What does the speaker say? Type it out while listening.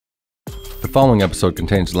following episode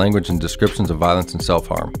contains language and descriptions of violence and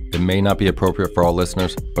self-harm. It may not be appropriate for all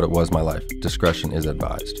listeners, but it was my life. Discretion is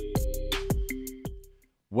advised.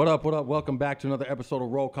 What up, what up? Welcome back to another episode of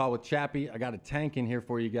Roll Call with Chappie. I got a tank in here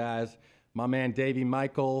for you guys. My man, Davy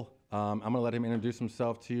Michael. I'm going to let him introduce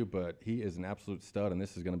himself to you, but he is an absolute stud, and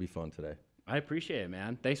this is going to be fun today. I appreciate it,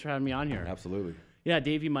 man. Thanks for having me on here. Absolutely. Yeah,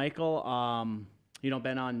 Davy Michael,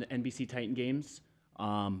 been on NBC Titan Games,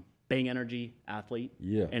 Bang Energy athlete.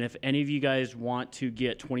 Yeah. And if any of you guys want to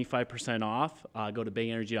get 25% off, go to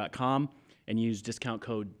bangenergy.com and use discount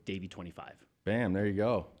code Davy25. Bam, there you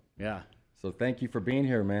go. Yeah. So thank you for being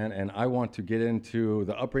here, man. And I want to get into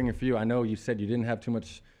the upbringing for you. I know you said you didn't have too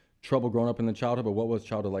much trouble growing up in the childhood, but what was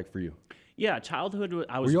childhood like for you? Yeah, childhood,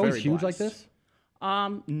 I was Were you always very huge blessed. like this?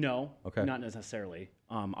 No, Okay. Not necessarily.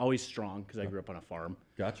 Always strong because I grew up on a farm.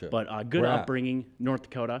 Gotcha. But good Where at? upbringing, North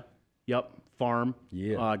Dakota. Yep, farm.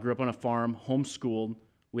 Yeah. Grew up on a farm, homeschooled.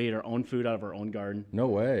 We ate our own food out of our own garden. No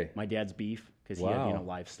way. My dad's beef because he Wow. had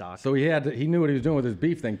livestock. So he knew what he was doing with his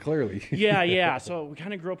beef then, clearly. Yeah. So we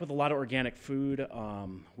kind of grew up with a lot of organic food.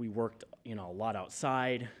 We worked, a lot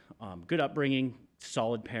outside. Good upbringing,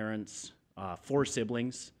 solid parents, 4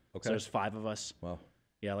 siblings. Okay. So there's 5 of us. Wow.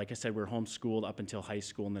 Yeah, like I said, we were homeschooled up until high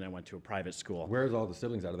school, and then I went to a private school. Where's all the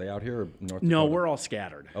siblings at? Are they out here or North Dakota? No, we're all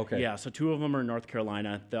scattered. Okay. Yeah, so 2 of them are in North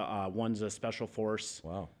Carolina. The one's a special force.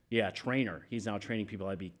 Wow. Yeah, trainer. He's now training people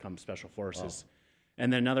to become special forces. Wow.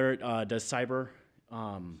 And then another does cyber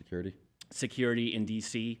security in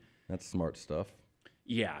DC. That's smart stuff.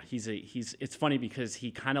 Yeah, it's funny because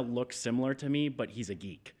he kind of looks similar to me, but he's a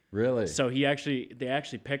geek. Really? So they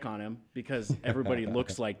actually pick on him because everybody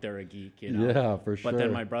looks like they're a geek, Yeah, for sure. But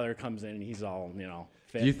then my brother comes in and he's all,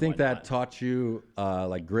 fit. Do you think and that whatnot. taught you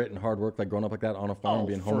like grit and hard work, like growing up like that on a farm,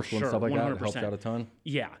 being for homeschooled sure, and stuff like 100%. that? It helped you out a ton?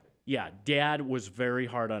 Yeah. Dad was very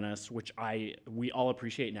hard on us, which we all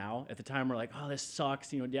appreciate now. At the time, we're like, oh, this sucks.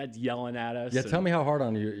 Dad's yelling at us. Yeah, tell me how hard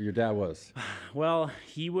on you your dad was. Well,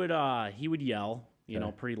 he would yell.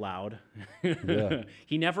 Pretty loud. Yeah.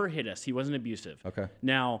 He never hit us. He wasn't abusive. Okay.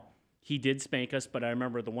 Now, he did spank us, but I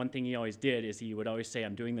remember the one thing he always did is he would always say,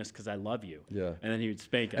 I'm doing this because I love you. Yeah. And then he would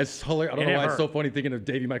spank us. It's hilarious. I don't know why it's so funny thinking of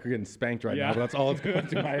Davy Michael getting spanked right now, but that's all that's going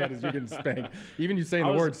through my head is you getting spanked. Even you saying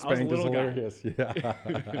the word spanked is hilarious. Yeah.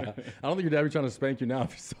 I don't think your dad would be trying to spank you now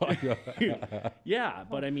if he saw you. Yeah,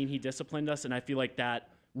 but he disciplined us, and I feel like that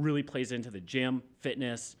really plays into the gym,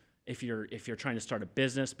 fitness, if you're trying to start a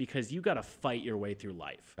business, because you got to fight your way through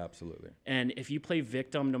life. Absolutely. And if you play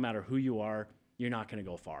victim, no matter who you are, you're not going to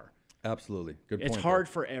go far. Absolutely. Good point. It's hard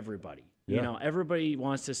for everybody. Yeah. Anybody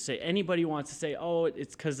wants to say, oh,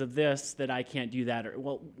 it's because of this that I can't do that.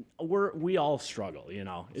 Or we all struggle,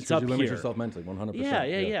 It's up you here. limit yourself mentally,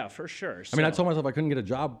 100%. Yeah, for sure. I told myself I couldn't get a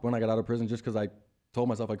job when I got out of prison just because I told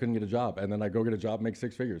myself I couldn't get a job, and then I go get a job, make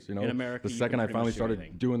 6 figures. In America, the second I finally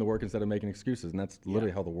started doing the work instead of making excuses, and that's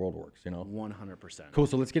literally how the world works. 100%. Cool.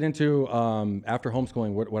 So let's get into after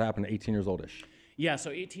homeschooling. What happened? 18 years oldish. Yeah. So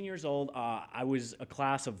 18 years old. I was a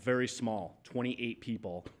class of very small, 28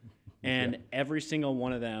 people, and every single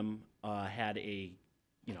one of them had a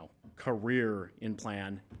career in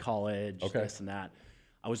plan, college, this and that.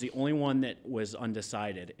 I was the only one that was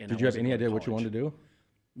undecided. And Did you have any idea what you wanted to do?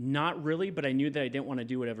 Not really, but I knew that I didn't want to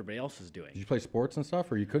do what everybody else was doing. Did you play sports and stuff,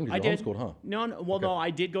 or you couldn't because you were homeschooled, huh? No. Well, no, I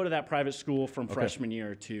did go to that private school from freshman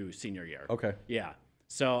year to senior year. Okay. Yeah.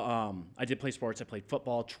 So I did play sports. I played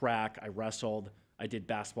football, track. I wrestled. I did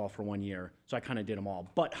basketball for 1 year. So I kind of did them all.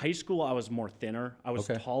 But high school, I was more thinner. I was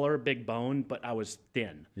taller, big bone, but I was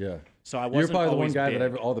thin. Yeah. So I wasn't You're probably the one always guy big.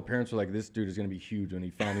 that all the parents were like, this dude is going to be huge when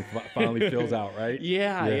he finally fills out, right?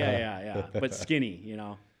 Yeah. But skinny,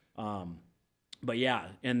 But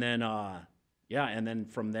and then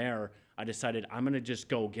from there, I decided I'm just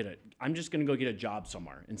gonna go get a job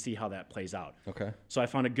somewhere and see how that plays out. Okay. So I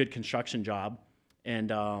found a good construction job, and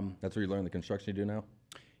that's where you learn the construction you do now.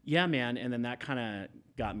 Yeah, man. And then that kind of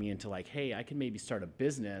got me into like, hey, I can maybe start a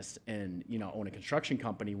business and own a construction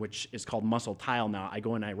company, which is called Muscle Tile now. I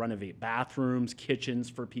go and I renovate bathrooms, kitchens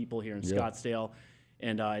for people here in Scottsdale,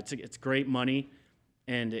 and it's great money,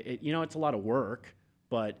 and it's a lot of work.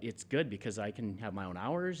 But it's good because I can have my own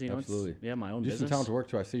hours. Absolutely. My own do business. some talented work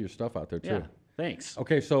too. I see your stuff out there too. Yeah, thanks.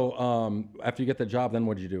 Okay, so after you get the job, then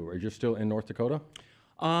what did you do? Are you still in North Dakota?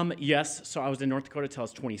 Yes. So I was in North Dakota till I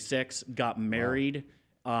was 26. Got married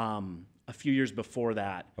a few years before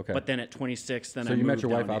that. Okay. But then at 26, then so I you moved met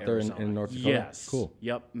your wife down out to there Arizona. in North Dakota? Yes. Cool.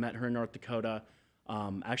 Yep. Met her in North Dakota.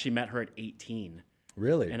 Actually met her at 18.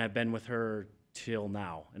 Really? And I've been with her till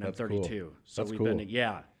now, and That's I'm 32. cool. So That's we've cool. been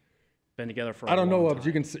Been together for I don't know, but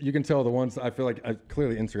you can tell the ones, I feel like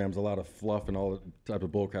clearly Instagram's a lot of fluff and all type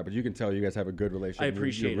of bull crap, but you can tell you guys have a good relationship. I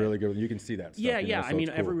appreciate You're really good. You can see that stuff. Yeah, you know, yeah. so I mean,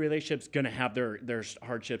 it's cool. every relationship's gonna have their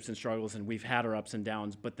hardships and struggles, and we've had our ups and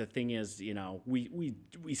downs. But the thing is, you know, we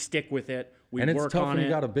stick with it. We and work it's tough on when it. you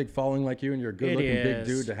got a big following like you, and you're a good-looking big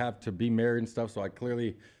dude to have to be married and stuff. So I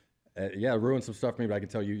clearly, yeah, ruined some stuff for me, but I can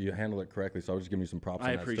tell you handle it correctly. So I was just giving you some props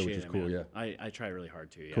on that still, which is cool. Man. Yeah, I try really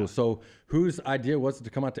hard too. Yeah. Cool. So whose idea was it to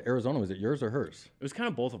come out to Arizona? Was it yours or hers? It was kind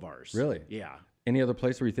of both of ours. Really? Yeah. Any other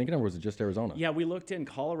place were you thinking of, or was it just Arizona? Yeah, we looked in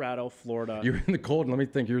Colorado, Florida. You were in the cold, and let me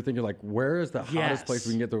think. You were thinking like, where is the hottest place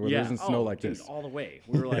we can get there where there isn't snow like dude, this? all the way.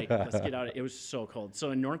 We were like, let's get out. It was so cold.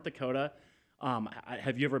 So in North Dakota,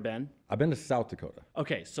 have you ever been? I've been to South Dakota.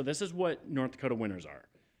 Okay, so this is what North Dakota winters are.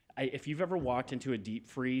 If you've ever walked into a deep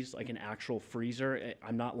freeze, like an actual freezer,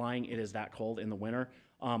 I'm not lying, it is that cold in the winter.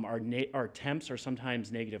 Our temps are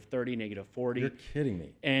sometimes -30, -40. You're kidding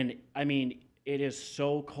me. And I mean, it is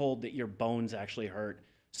so cold that your bones actually hurt.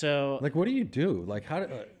 So, like, what do you do? Like, how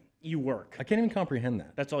do you work? I can't even comprehend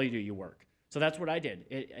that. That's all you do. You work. So that's what I did.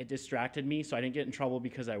 It distracted me, so I didn't get in trouble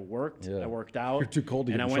because I worked. Yeah. I worked out. You're too cold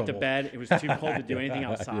to get in trouble. And I went to bed. It was too cold to do anything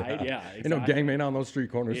outside. Yeah, exactly. You know, gangman on those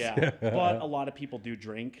street corners. Yeah, but a lot of people do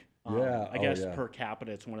drink. I guess yeah. per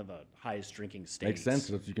capita, it's one of the highest drinking states. Makes sense.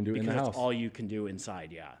 That's what you can do in the because house. it's all you can do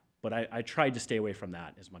inside. Yeah, but I tried to stay away from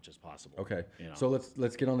that as much as possible. Okay, you know? so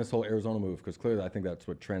let's get on this whole Arizona move, because clearly I think that's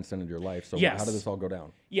what transcended your life. So yes. How did this all go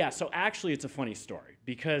down? Yeah, so actually it's a funny story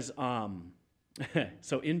because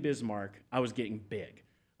so in Bismarck I was getting big.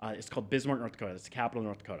 It's called Bismarck, North Dakota. It's the capital of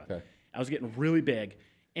North Dakota. Okay. I was getting really big.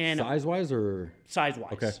 And size-wise or?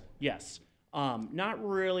 Size-wise, okay. Yes. Not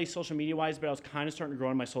really social media-wise, but I was kind of starting to grow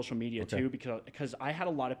on my social media too because I had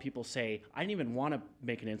a lot of people say, I didn't even want to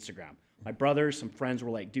make an Instagram. My brothers, some friends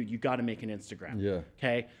were like, dude, you got to make an Instagram. Yeah.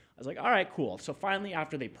 Okay. I was like, all right, cool. So finally,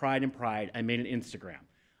 after they pried, I made an Instagram.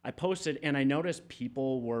 I posted, and I noticed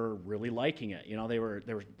people were really liking it. You know, they were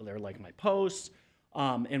liking my posts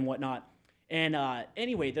and whatnot. And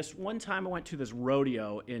anyway, this one time I went to this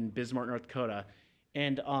rodeo in Bismarck, North Dakota,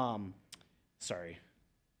 and this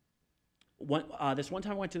one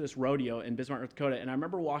time I went to this rodeo in Bismarck, North Dakota, and I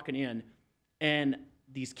remember walking in, and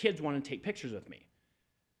these kids wanted to take pictures with me.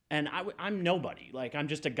 And I'm nobody. Like, I'm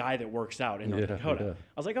just a guy that works out in North Dakota. Yeah.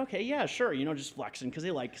 I was like, okay, yeah, sure, you know, just flexing because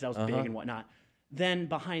I was big and whatnot. Then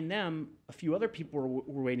behind them, a few other people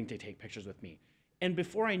were waiting to take pictures with me. And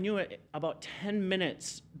before I knew it, about 10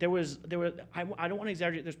 minutes, I don't want to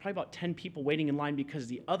exaggerate, there's probably about 10 people waiting in line because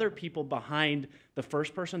the other people behind the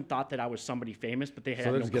first person thought that I was somebody famous, but they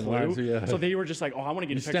had no clue. So they were just like, oh, I want to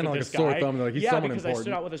get a picture with this guy. Sore thumb, like, he's someone because important. I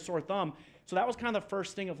stood out with a sore thumb. So that was kind of the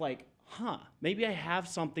first thing of like, maybe I have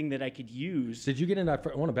something that I could use. Did you get into,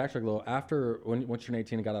 I want to backtrack a little, after, once you're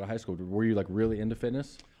 18 and got out of high school, were you like really into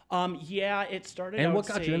fitness? Yeah, it started. And what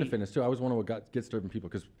got you into fitness too? I always wonder what gets different people,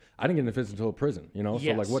 because I didn't get into fitness until prison, you know.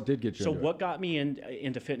 Yes. So like, what did get you? So into what got me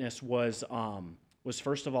into fitness was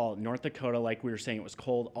first of all North Dakota, like we were saying, it was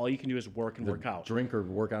cold. All you can do is work and work out. Drink or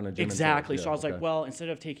work out in a gym. Exactly. So I was like, well, instead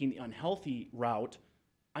of taking the unhealthy route,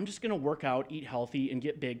 I'm just gonna work out, eat healthy, and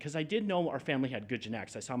get big. Because I did know our family had good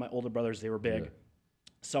genetics. I saw my older brothers; they were big. Yeah.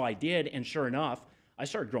 So I did, and sure enough, I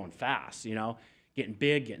started growing fast. You know, getting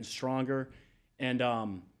big, getting stronger, and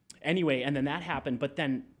anyway, and then that happened, but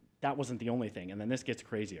then that wasn't the only thing. And then this gets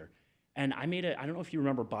crazier. And I don't know if you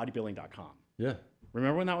remember bodybuilding.com. Yeah.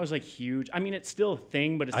 Remember when that was like huge? I mean, it's still a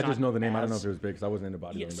thing, but it's not. I just know the name. I don't know if it was big because I wasn't into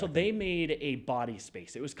bodybuilding. Yeah, so they made a Body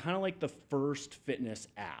Space. It was kind of like the first fitness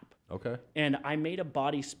app. Okay. And I made a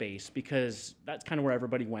Body Space because that's kind of where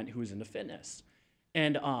everybody went who was into fitness.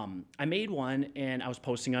 And I made one, and I was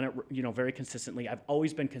posting on it, you know, very consistently. I've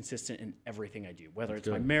always been consistent in everything I do, whether it's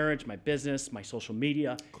my marriage, my business, my social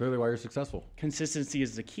media. Clearly why you're successful. Consistency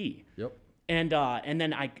is the key. Yep. And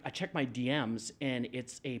then I checked my DMs, and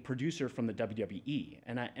it's a producer from the WWE.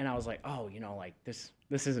 And I was like, oh, you know, like this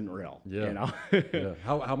isn't real. Yeah. You know? Yeah.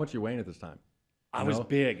 How much you weighing at this time? I was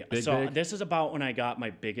big. This is about when I got my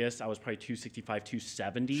biggest. I was probably 265,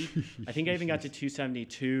 270. I think I even got to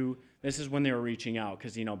 272. This is when they were reaching out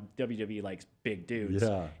because, you know, WWE likes big dudes.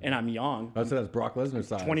 Yeah. And I'm young. That's Brock Lesnar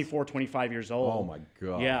size. 24, 25 years old. Oh, my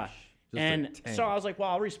gosh. Yeah. And so I was like, well,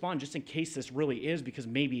 I'll respond just in case this really is, because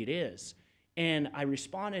maybe it is. And I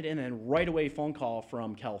responded, and then right away, phone call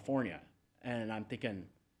from California. And I'm thinking,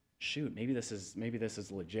 shoot, maybe this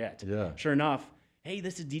is legit. Yeah. Sure enough. Hey,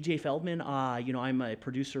 this is DJ Feldman. You know, I'm a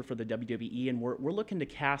producer for the WWE, and we're looking to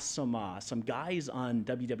cast some guys on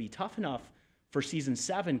WWE Tough Enough for season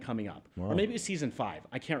 7 coming up, or maybe it was season 5.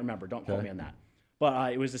 I can't remember. Don't quote me on that.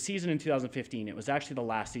 But it was a season in 2015. It was actually the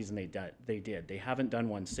last season they did. They haven't done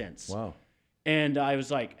one since. Wow. And I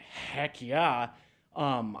was like, heck yeah.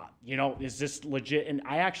 You know, is this legit? And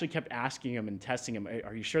I actually kept asking him and testing him.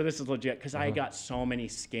 Are you sure this is legit? Because I got so many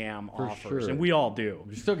scam offers, and we all do.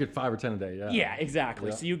 You still get 5 or 10 a day, yeah. Yeah, exactly.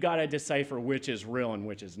 Yeah. So you got to decipher which is real and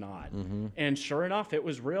which is not. And sure enough, it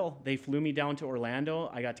was real. They flew me down to Orlando.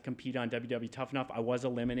 I got to compete on WWE Tough Enough. I was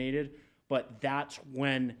eliminated, but that's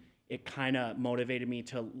when it kind of motivated me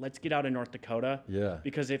to let's get out of North Dakota. Yeah.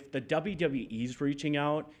 Because if the WWE's reaching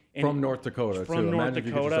out from North Dakota, from North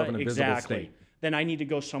Dakota, exactly. Then I need to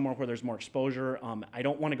go somewhere where there's more exposure. I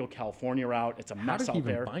don't want to go California route. It's a mess out there. How did he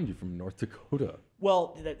even find you from North Dakota?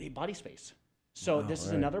 Well, the body space. So this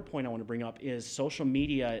is another point I want to bring up is social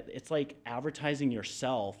media. It's like advertising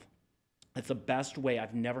yourself. It's the best way.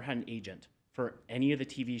 I've never had an agent for any of the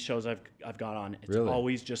TV shows I've got on. It's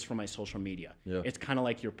always just for my social media. Yeah. It's kind of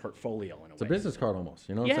like your portfolio in a way. It's a business card almost.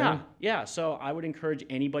 You know what I'm saying? Yeah. So I would encourage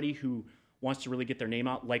anybody who wants to really get their name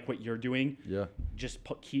out, like what you're doing. Yeah. Just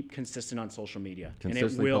keep consistent on social media.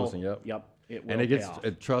 Consistently posting. Yep. It will and it gets,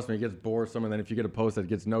 trust me, it gets boresome. And then if you get a post that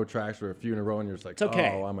gets no traction or a few in a row, and you're just like, oh,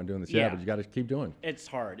 why am I doing this? Yeah, but you got to keep doing. It's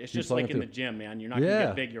hard. It's just like in the gym, man. You're not going to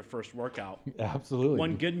get big your first workout. Absolutely.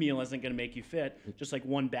 One good meal isn't going to make you fit, just like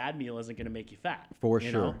one bad meal isn't going to make you fat. For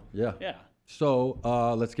sure. Yeah. So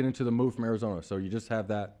let's get into the move from Arizona. So you just have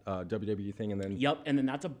that WWE thing, and then and then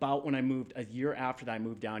that's about when I moved. A year after that, I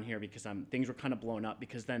moved down here because things were kind of blowing up.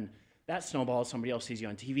 Because then that snowballs. Somebody else sees you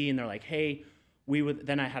on TV, and they're like, "Hey,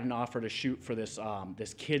 Then I had an offer to shoot for this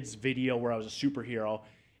this kids video where I was a superhero.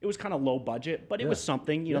 It was kind of low budget, but it was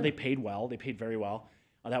something. You know, they paid well. They paid very well.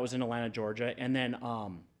 That was in Atlanta, Georgia, and then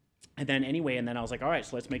I was like, all right,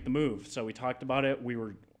 so let's make the move. So we talked about it. We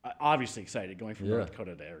were obviously excited going from North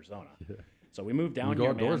Dakota to Arizona. Yeah. So we moved down here,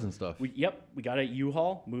 outdoors and stuff. We got a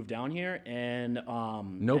U-Haul, moved down here, and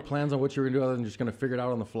no plans on what you were going to do other than just going to figure it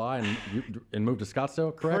out on the fly and move to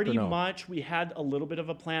Scottsdale, correct? Pretty much. We had a little bit of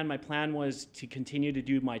a plan. My plan was to continue to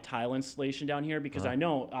do my tile installation down here because I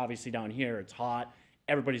know, obviously, down here it's hot.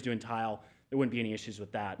 Everybody's doing tile. There wouldn't be any issues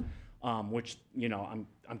with that, which, you know,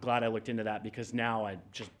 I'm glad I looked into that because now I'm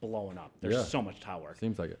just blowing up. There's so much tile work.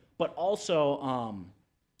 Seems like it. But also,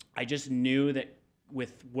 I just knew that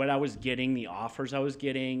with what I was getting, the offers I was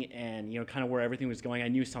getting, and, you know, kind of where everything was going, I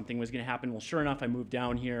knew something was going to happen. Well, sure enough, I moved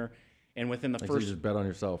down here, and within the first... So you just bet on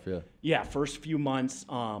yourself, Yeah, first few months,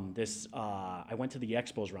 I went to the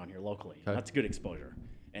expos around here locally. Okay. That's good exposure.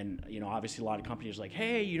 And, you know, obviously a lot of companies are like,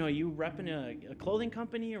 hey, you know, you repping a clothing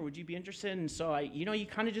company, or would you be interested? And so you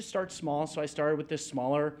kind of just start small. So I started with this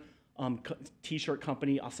smaller t-shirt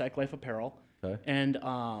company, Aesthetic Life Apparel. Okay. And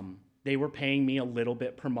they were paying me a little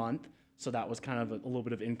bit per month. So that was kind of a little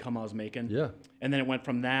bit of income I was making. Yeah. And then it went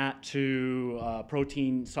from that to a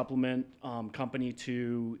protein supplement company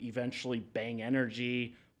to eventually Bang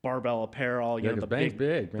Energy, Barbell Apparel. You know, the Bang's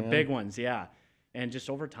big, man. The big ones, yeah. And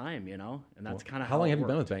just over time, you know, and that's kind of how long have you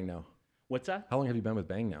been with Bang now? What's that? How long have you been with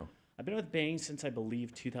Bang now? I've been with Bang since I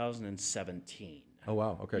believe 2017. Oh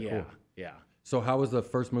wow, okay, cool. Yeah. So how was the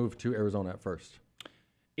first move to Arizona at first?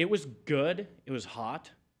 It was good. It was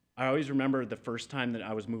hot. I always remember the first time that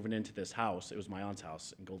I was moving into this house. It was my aunt's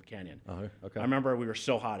house in Gold Canyon. Okay. I remember we were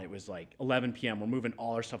so hot. It was like 11 p.m. We're moving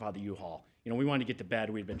all our stuff out of the U-Haul. You know, we wanted to get to bed.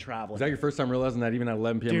 We'd been traveling. Is that your first time realizing that even at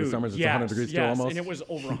 11 p.m. in the summers, it's 100 degrees still almost? And it was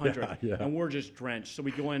over 100. And we're just drenched. So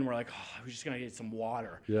we go in, we're like, we're just going to get some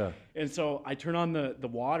water. Yeah. And so I turn on the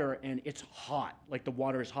water, and it's hot. Like, the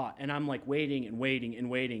water is hot. And I'm like waiting and waiting and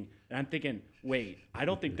waiting. And I'm thinking, wait, I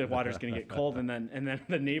don't think the water's going to get cold. And then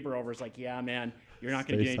the neighbor over is like, yeah, man, you're not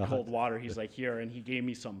going to get any cold water. He's like, here. And he gave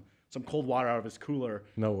me some cold water out of his cooler.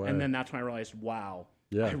 No way. And then that's when I realized, wow.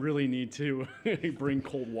 Yeah. I really need to bring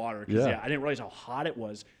cold water. Because, I didn't realize how hot it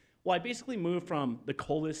was. Well, I basically moved from the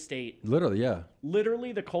coldest state.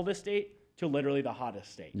 Literally the coldest state to literally the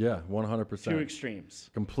hottest state. Yeah, 100%. Two extremes.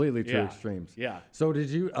 Completely two extremes. Yeah. So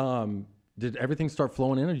did everything start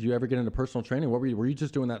flowing in, or did you ever get into personal training? Were you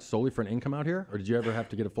just doing that solely for an income out here, or did you ever have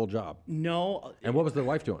to get a full job? No. And what was the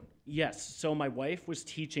wife doing? Yes. So my wife was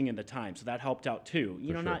teaching at the time, so that helped out too.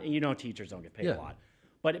 Teachers don't get paid a lot,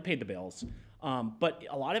 but it paid the bills. But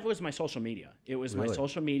a lot of it was my social media. It was my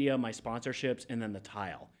social media, my sponsorships, and then the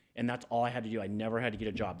tile. And that's all I had to do. I never had to get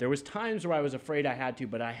a job. There was times where I was afraid I had to,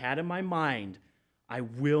 but I had in my mind, I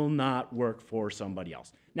will not work for somebody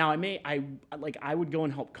else. Now, I would go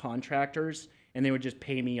and help contractors, and they would just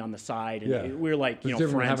pay me on the side. And we were like, friends.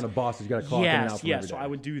 Different having a boss who's got to clock in and out from every day. So I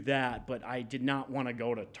would do that, but I did not want to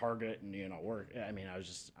go to Target and work. I mean, I was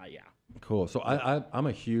just Cool. So I'm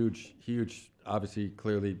a huge, obviously,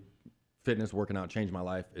 clearly, fitness, working out changed my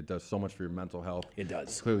life. It does so much for your mental health. It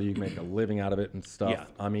does. Clearly, you can make a living out of it and stuff. Yeah.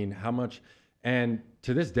 I mean, how much? And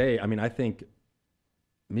to this day, I mean, I think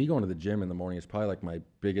me going to the gym in the morning is probably like my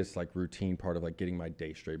biggest like routine part of like getting my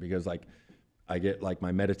day straight, because like I get like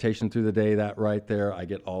my meditation through the day, that right there. I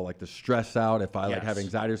get all like the stress out. If I like have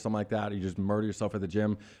anxiety or something like that, you just murder yourself at the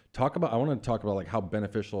gym. I want to talk about like how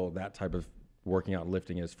beneficial that type of working out and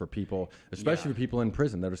lifting is for people, especially for people in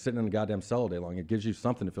prison that are sitting in a goddamn cell all day long. It gives you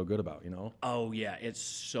something to feel good about, you know? Oh yeah, it's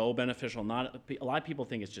so beneficial. Not a lot of people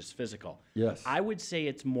think it's just physical. Yes. I would say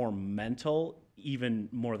it's more mental, even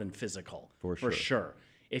more than physical. For sure.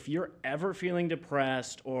 If you're ever feeling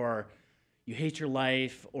depressed or you hate your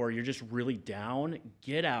life or you're just really down,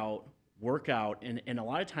 get out, work out. And a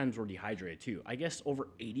lot of times we're dehydrated too. I guess over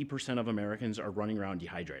 80% of Americans are running around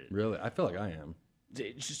dehydrated. Really? I feel like I am.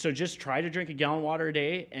 So just try to drink a gallon of water a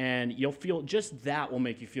day and you'll feel, just that will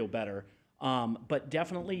make you feel better. But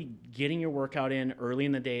definitely getting your workout in early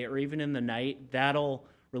in the day or even in the night, that'll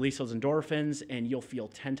release those endorphins and you'll feel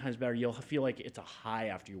 10 times better. You'll feel like it's a high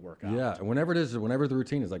after you work out. Yeah, whenever the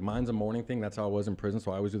routine is, like mine's a morning thing. That's how I was in prison,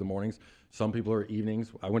 so I always do the mornings. Some people are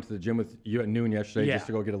evenings. I went to the gym with you at noon yesterday just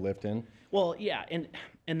to go get a lift in. Well, yeah,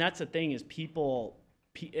 and that's the thing is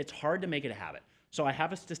it's hard to make it a habit. So I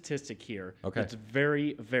have a statistic here. Okay. It's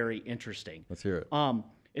very, very interesting. Let's hear it.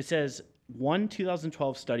 It says one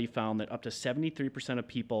 2012 study found that up to 73% of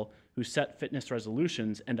people who set fitness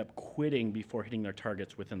resolutions end up quitting before hitting their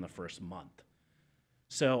targets within the first month.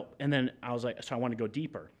 So, and then I was like, so I want to go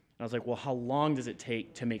deeper. And I was like, well, how long does it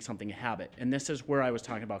take to make something a habit? And this is where I was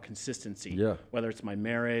talking about consistency. Yeah. Whether it's my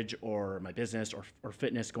marriage or my business or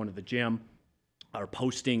fitness, going to the gym or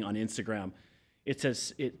posting on Instagram. It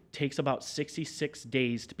says it takes about 66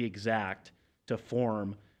 days to be exact to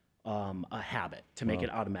form a habit, to make it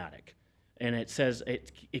automatic. And it says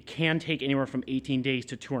it can take anywhere from 18 days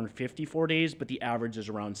to 254 days, but the average is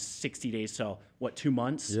around 60 days. So what, 2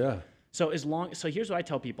 months? Yeah. So here's what I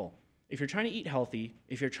tell people. If you're trying to eat healthy,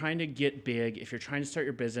 if you're trying to get big, if you're trying to start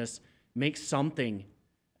your business, make something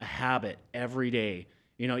a habit every day.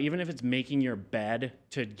 You know, even if it's making your bed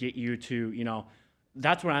to get you to, you know,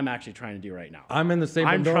 that's what I'm actually trying to do right now. I'm in the same.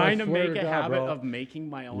 I'm trying to make a habit of making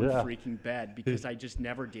my own freaking bed because I just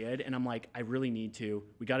never did, and I'm like, I really need to.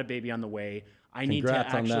 We got a baby on the way. I need to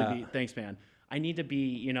actually be. Thanks, man. I need to be,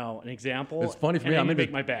 you know, an example. It's funny for me. I'm to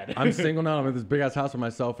make my bed. I'm single now. I'm in this big ass house for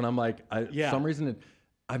myself, and I'm like, for some reason,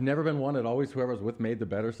 I've never been one that always whoever was with made the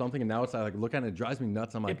bed or something, and now it's like look at it, it drives me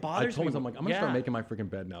nuts. I'm like, it bothers me. I'm like, I'm gonna start making my freaking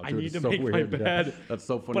bed now. Dude. I need to make my bed. Yeah. That's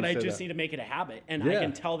so funny. But I just need to make it a habit, and I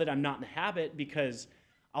can tell that I'm not in the habit because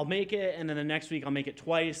I'll make it, and then the next week I'll make it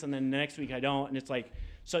twice, and then the next week I don't, and it's like,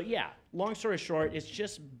 so yeah. Long story short, it's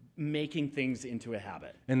just making things into a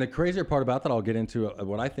habit. And the crazier part about that, I'll get into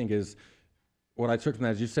what I think is what I took from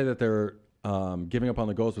that is you say that they're giving up on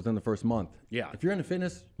the goals within the first month. Yeah. If you're into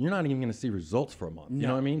fitness, you're not even going to see results for a month. You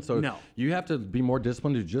know what I mean? So you have to be more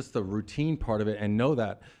disciplined to just the routine part of it and know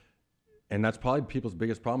that. And that's probably people's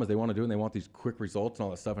biggest problem is they want to do it and they want these quick results and all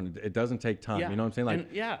that stuff, and it doesn't take time. You know what I'm saying?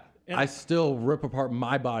 Like, I still rip apart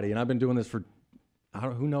my body, and I've been doing this for,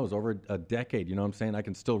 who knows, over a decade. You know what I'm saying? I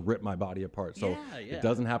can still rip my body apart. So it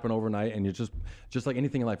doesn't happen overnight, and you're just like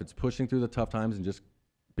anything in life, it's pushing through the tough times and just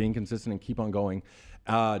being consistent and keep on going.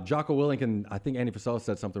 Jocko Willink and I think Andy Frisella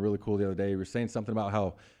said something really cool the other day. He was saying something about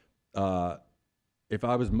how if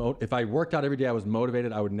I worked out every day, I was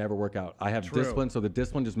motivated, I would never work out. I have discipline, so the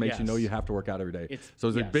discipline just makes you know you have to work out every day. So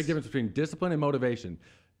there's a big difference between discipline and motivation.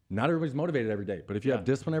 Not everybody's motivated every day, but if you have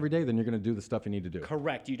discipline every day, then you're going to do the stuff you need to do.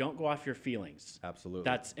 Correct. You don't go off your feelings. Absolutely.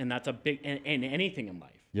 That's a big, and anything in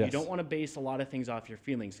life. Yes. You don't want to base a lot of things off your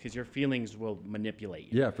feelings because your feelings will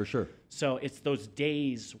manipulate you. Yeah, for sure. So it's those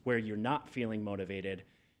days where you're not feeling motivated,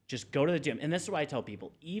 just go to the gym. And this is what I tell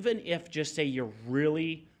people, even if just say you're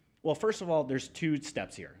really, well, first of all, there's 2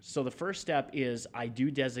 steps here. So the first step is I do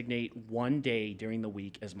designate one day during the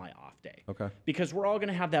week as my off day. Okay. Because we're all going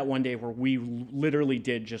to have that one day where we literally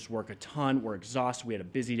did just work a ton. We're exhausted. We had a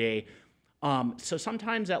busy day. So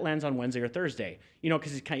sometimes that lands on Wednesday or Thursday, you know,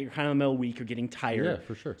 because you're kind of in the middle of the week, you're getting tired. Yeah,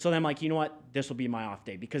 for sure. So then I'm like, you know what? This will be my off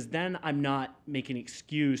day because then I'm not making an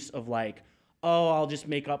excuse of like, oh, I'll just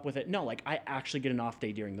make up with it. No, like I actually get an off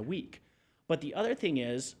day during the week. But the other thing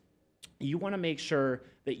is, you want to make sure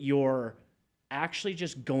that you're actually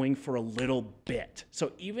just going for a little bit.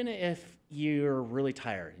 So even if you're really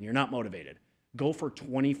tired and you're not motivated, go for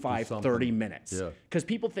 25, 30 minutes. Yeah. Because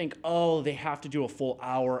people think, oh, they have to do a full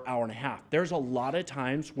hour, hour and a half. There's a lot of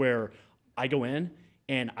times where I go in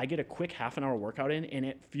and I get a quick half an hour workout in and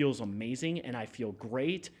it feels amazing and I feel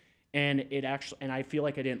great. And I feel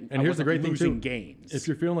like and here's the great thing too. Games. If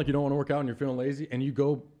you're feeling like you don't want to work out and you're feeling lazy and you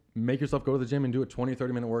go make yourself go to the gym and do a 20,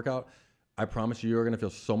 30 minute workout, I promise you're going to feel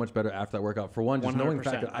so much better after that workout. For one, just 100%. Knowing the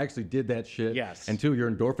fact that I actually did that shit. Yes. And two, your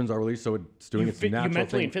endorphins are released, so it's doing its natural thing. You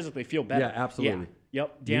mentally and physically feel better. Yeah, absolutely. Yeah.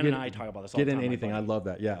 Yep. Dan and I talk about this all the time. Get in anything. I love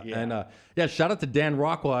that. Yeah. And shout out to Dan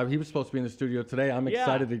Rockwell. He was supposed to be in the studio today. I'm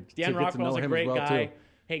excited to get to know him as well, too. Dan Rockwell's a great guy.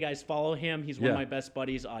 Hey, guys, follow him. He's one of my best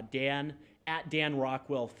buddies. Dan, at Dan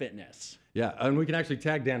Rockwell Fitness. Yeah, and we can actually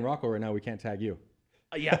tag Dan Rockwell right now. We can't tag you.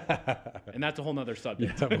 Yeah, and that's a whole nother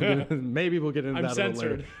subject. Yeah, maybe we'll get into that a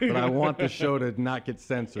little later. But I want the show to not get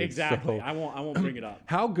censored. Exactly. So. I won't bring it up.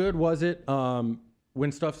 How good was it when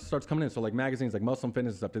stuff starts coming in? So like magazines like Muscle and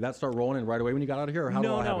Fitness and stuff, did that start rolling in right away when you got out of here? Or how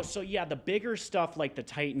No. So yeah, the bigger stuff like the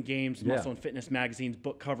Titan Games, Muscle and Fitness magazines,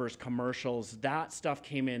 book covers, commercials, that stuff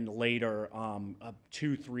came in later,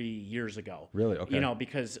 2-3 years ago. Really? Okay.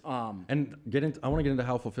 Because and I want to get into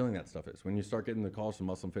how fulfilling that stuff is when you start getting the calls from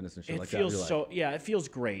Muscle and Fitness and shit like that. It feels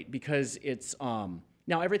great because it's now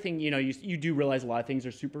everything, you do realize a lot of things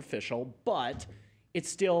are superficial, but it's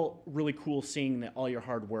still really cool seeing that all your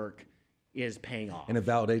hard work is paying off. And it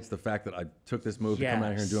validates the fact that I took this move to come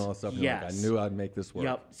out here and do all this stuff. And like, I knew I'd make this work.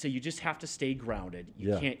 Yep. So you just have to stay grounded.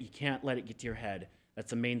 You can't let it get to your head.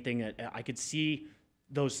 That's the main thing that I could see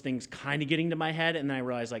those things kind of getting to my head. And then I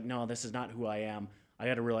realized like, no, this is not who I am. I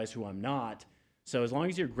got to realize who I'm not. So as long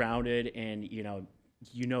as you're grounded and you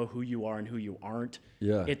know who you are and who you aren't,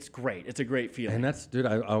 it's great. It's a great feeling. And that's, dude,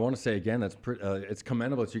 I want to say again, that's it's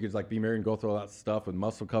commendable that you could like be married and go through all that stuff with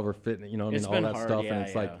muscle cover fitness, all that stuff. And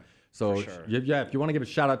it's like, so sure. If you want to give a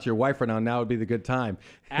shout out to your wife right now would be the good time.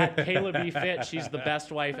 At Kayla B Fit, she's the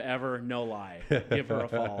best wife ever, no lie. Give her a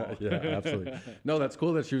follow. Yeah, absolutely. No, that's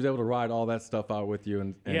cool that she was able to ride all that stuff out with you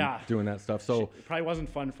and doing that stuff. So it probably wasn't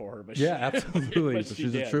fun for her, but absolutely. But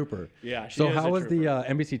she's a trooper. Yeah. So how was the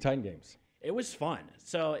NBC Titan Games? It was fun.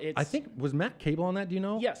 So I think, was Matt Cable on that? Do you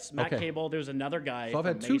know? Yes, Matt Cable. There's another guy. So I've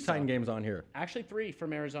had 2 Titan Games on here. Actually 3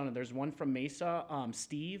 from Arizona. There's one from Mesa,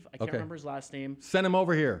 Steve. I can't remember his last name. Send him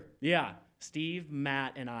over here. Yeah. Steve,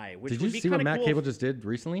 Matt, and I. Did you see what Matt Cable just did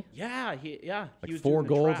recently? Yeah. He was 4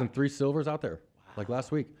 golds and 3 silvers out there. Wow. Like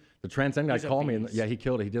last week. The Transcend guy called me, and he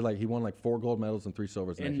killed it. He won like 4 gold medals and 3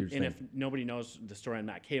 silvers in that huge thing. And if nobody knows the story on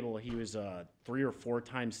Matt Cable, he was a 3 or 4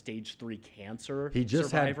 times stage 3 cancer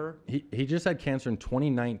survivor. He just had cancer in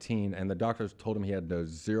 2019, and the doctors told him he had a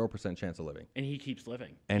 0% chance of living. And he keeps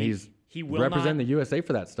living. And he will represent the USA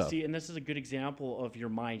for that stuff. See, and this is a good example of your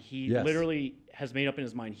mind. He literally has made up in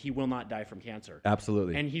his mind he will not die from cancer.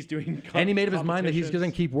 Absolutely. And he's doing and he made up his mind that he's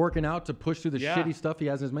going to keep working out to push through the shitty stuff he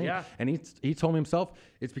has in his mind. Yeah. And he told me himself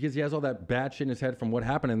it's because he has all that bad shit in his head from what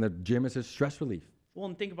happened, and the gym is his stress relief. Well,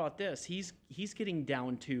 and think about this. He's getting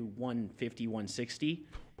down to 150, 160,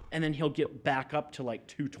 and then he'll get back up to like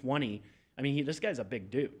 220. I mean, this guy's a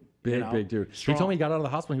big dude. Big dude. Strong. He told me he got out of the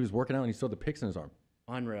hospital, he was working out, and he still had the picks in his arm.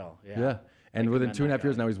 Unreal. Yeah. And within 2.5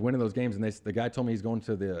 years now, he's winning those games. And the guy told me he's going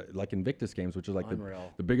to the Invictus games, which is like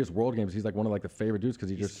the biggest world games. He's like one of like the favorite dudes because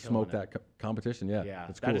he just smoked that competition. Yeah,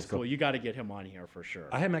 that's cool. That is cool. You got to get him on here for sure.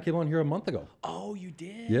 I had Matt Cable on here a month ago. Oh, you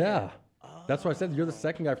did? Yeah. That's why I said you're the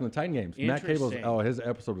second guy from the Titan Games. Matt Cable's, his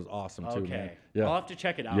episode was awesome too, man. Yeah. I'll have to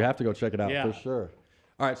check it out. You have to go check it out for sure.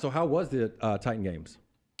 All right, so how was the Titan Games?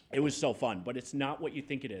 It was so fun, but it's not what you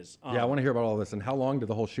think it is. I want to hear about all this. And how long did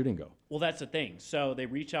the whole shooting go? Well, that's the thing. So they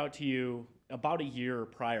reach out to you about a year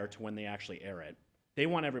prior to when they actually air it. They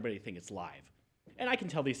want everybody to think it's live. And I can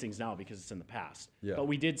tell these things now because it's in the past. Yeah. But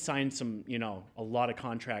we did sign some, a lot of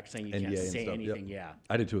contracts saying you can't say anything. Yep. Yeah.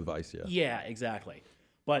 I did too with Vice, yeah. Yeah, exactly.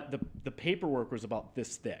 But the paperwork was about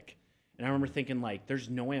this thick. And I remember thinking, like, there's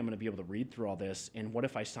no way I'm going to be able to read through all this. And what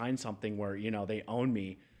if I sign something where, they own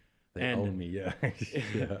me? They own me, yeah.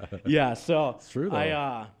 Yeah, so it's true, though.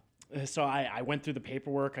 I went through the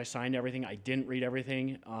paperwork. I signed everything. I didn't read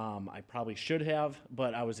everything. I probably should have,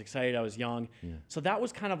 but I was excited. I was young. Yeah. So that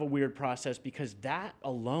was kind of a weird process because that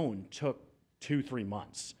alone took 2-3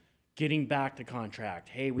 months. Getting back the contract.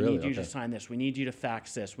 Hey, we need you to sign this. We need you to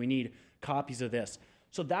fax this. We need copies of this.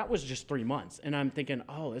 So that was just 3 months. And I'm thinking,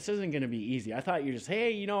 this isn't going to be easy. I thought you're just,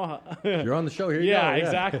 hey, you're on the show. Here you go. Yeah,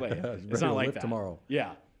 exactly. It's not like that. Tomorrow.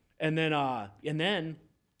 Yeah. And then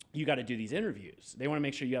you got to do these interviews. They want to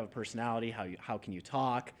make sure you have a personality. How can you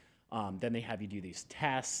talk? Then they have you do these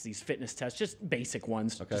tests, these fitness tests, just basic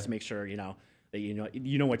ones, just to make sure that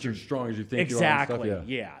you know what you're as strong as you think exactly. You are.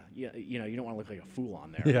 Yeah. You don't want to look like a fool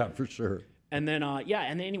on there. Yeah, for sure. And then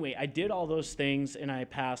anyway, I did all those things and I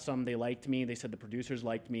passed them. They liked me. They said the producers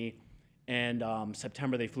liked me. And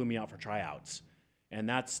September they flew me out for tryouts. And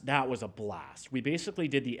that was a blast. We basically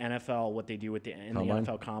did the NFL, what they do in the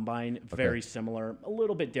NFL Combine, very similar, a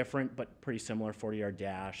little bit different, but pretty similar, 40-yard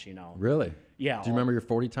dash, Really? Yeah. Do you remember your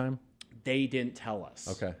 40 time? They didn't tell us.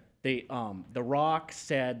 Okay. The Rock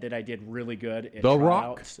said that I did really good at The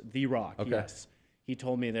tryouts. Rock? The Rock, Okay. yes. He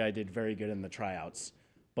told me that I did very good in the tryouts.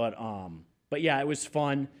 But yeah, it was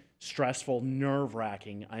fun, stressful,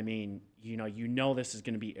 nerve-wracking. I mean, you know this is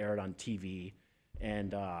going to be aired on TV,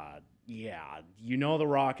 and yeah, The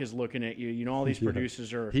Rock is looking at you. You know all these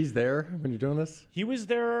producers are. He's there when you're doing this? He was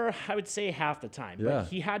there, I would say, half the time. Yeah. But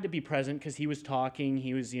he had to be present because he was talking.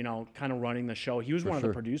 He was, kind of running the show. He was one of the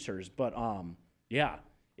producers. But yeah,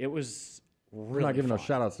 it was really We're not giving fun. no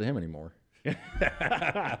shout outs to him anymore.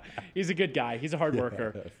 He's a good guy. He's a hard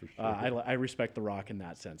worker. For sure. I respect The Rock in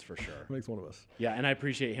that sense for sure. Makes one of us. Yeah, and I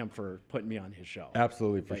appreciate him for putting me on his show.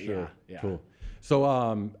 Absolutely, for sure. Yeah. Cool. So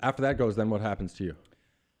after that goes, then what happens to you?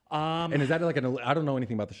 And is that like I don't know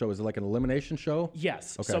anything about the show. Is it like an elimination show?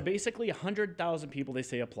 Yes. Okay. So basically 100,000 people, they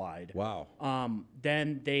say, applied. Wow.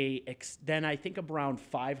 Then then I think around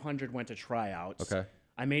 500 went to tryouts. Okay.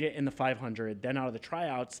 I made it in the 500. Then out of the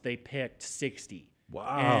tryouts, they picked 60.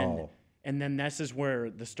 Wow. And then this is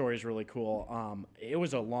where the story is really cool. It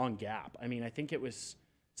was a long gap. I mean, I think it was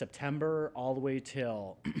September all the way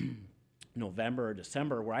till November or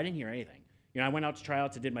December where I didn't hear anything. I went out to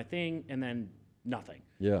tryouts, I did my thing, and then nothing.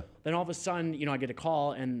 Yeah. Then all of a sudden, I get a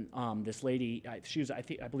call, and this lady, I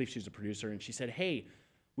believe she was a producer, and she said, "Hey,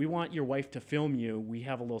 we want your wife to film you. We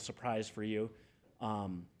have a little surprise for you.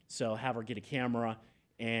 So have her get a camera,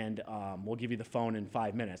 and we'll give you the phone in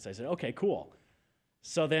 5 minutes." I said, "Okay, cool."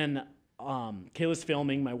 So then Kayla's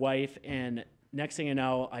filming, my wife, and next thing I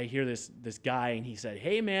know, I hear this guy, and he said,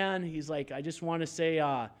 "Hey, man," he's like, "I just want to say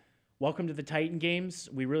welcome to the Titan Games.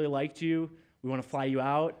 We really liked you. We want to fly you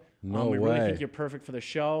out. No we way. really think you're perfect for the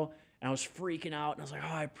show." And I was freaking out, and I was like,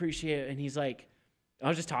 "Oh, I appreciate it." And he's like, I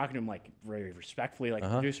was just talking to him like very respectfully, like a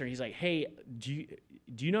producer. And he's like, "Hey, do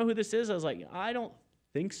you know who this is?" I was like, "I don't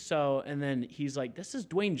think so." And then he's like, "This is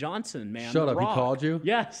Dwayne Johnson, man." Shut The up, he Rock." called you?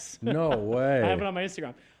 Yes. No way. I have it on my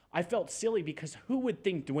Instagram. I felt silly because who would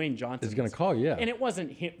think Dwayne Johnson Is going to call you, yeah. And it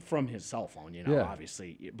wasn't from his cell phone, Yeah.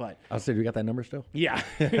 obviously. But I'll say, do we got that number still? yeah.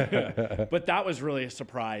 But that was really a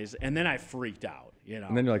surprise. And then I freaked out,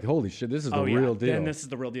 And then you're like, holy shit, this is the real deal. Then this is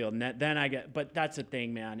the real deal. And then but that's the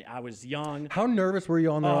thing, man. I was young. How nervous were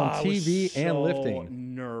you on there on TV and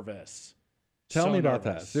lifting? Nervous. Tell me about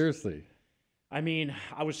that. Seriously. I mean,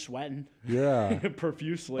 I was sweating. Yeah.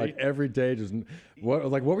 Profusely. Like every day, what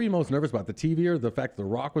were you most nervous about? The TV or the fact that The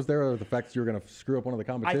Rock was there, or the fact that you were going to screw up one of the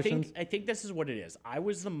competitions? I think this is what it is. I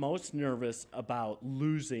was the most nervous about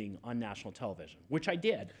losing on national television, which I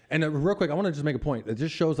did. And real quick, I want to just make a point. It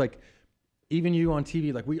just shows even you on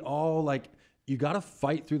TV, we all you got to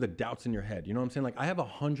fight through the doubts in your head. You know what I'm saying? I have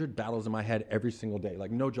 100 battles in my head every single day.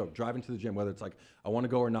 No joke, driving to the gym, whether it's I want to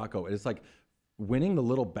go or not go. It's winning the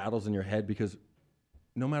little battles in your head, because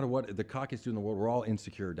no matter what, the cockiest dude in the world, we're all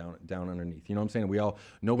insecure down underneath. You know what I'm saying?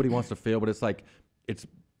 Nobody wants to fail, but it's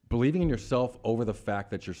believing in yourself over the fact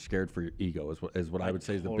that you're scared for your ego is what I would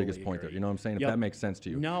say is the biggest point there. You know what I'm saying? If that makes sense to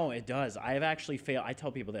you. No, it does. I have actually failed. I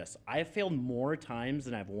tell people this. I have failed more times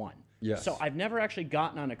than I've won. Yes. So I've never actually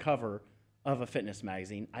gotten on a cover of a fitness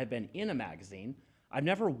magazine. I've been in a magazine. I've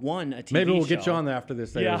never won a TV show. Maybe we'll get you on there after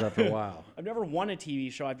this airs after a while. I've never won a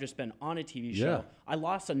TV show. I've just been on a TV show. Yeah. I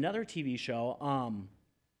lost another TV show.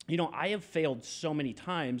 I have failed so many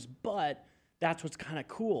times, but that's what's kind of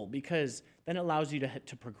cool, because then it allows you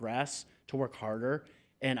to progress, to work harder.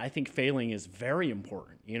 And I think failing is very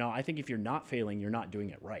important. I think if you're not failing, you're not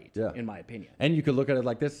doing it right, in my opinion. And you could look at it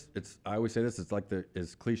like this. I always say this. It's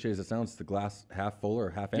as cliche as it sounds, the glass half full or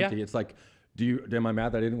half empty. Yeah. It's am I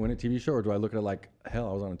mad that I didn't win a TV show, or do I look at it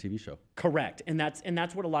hell, I was on a TV show? Correct. And that's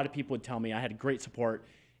what a lot of people would tell me. I had great support.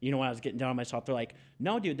 When I was getting down on myself, they're like,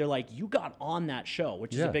 "No, dude," they're like, "You got on that show,"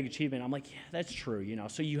 which is a big achievement. I'm like, "Yeah, that's true."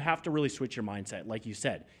 So you have to really switch your mindset. Like you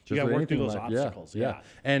said, you got to work through those obstacles. Yeah.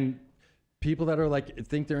 And people that are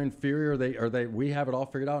think they're inferior, we have it all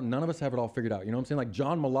figured out. None of us have it all figured out. You know what I'm saying?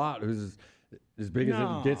 John Malott, who's as big as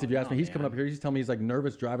it gets, if you ask me, he's coming up here. He's telling me he's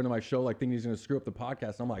nervous driving to my show, thinking he's going to screw up the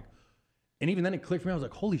podcast. And I'm like, and even then it clicked for me. I was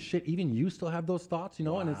like, holy shit, even you still have those thoughts,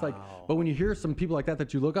 Wow. And it's but when you hear some people like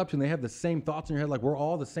that you look up to, and they have the same thoughts in your head, we're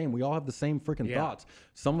all the same. We all have the same freaking thoughts.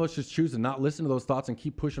 Some of us just choose to not listen to those thoughts and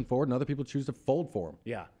keep pushing forward, and other people choose to fold for them.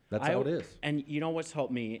 Yeah. That's how it is. And what's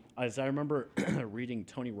helped me is I remember reading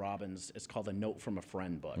Tony Robbins', it's called A Note from a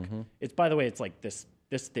Friend book. Mm-hmm. It's, by the way, it's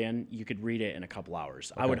this thin. You could read it in a couple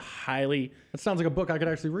hours. Okay. I would highly... That sounds like a book I could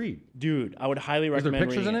actually read. Dude, I would highly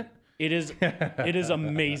recommend reading it. Is there pictures in it? It is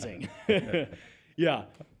amazing. Yeah.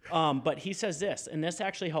 But he says this, and this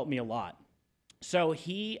actually helped me a lot. So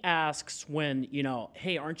he asks when,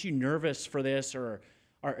 hey, aren't you nervous for this? And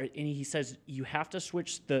he says, you have to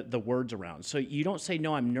switch the words around. So you don't say,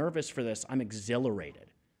 no, I'm nervous for this. I'm exhilarated.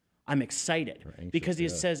 I'm excited. Anxious, because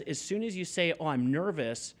it says as soon as you say, oh, I'm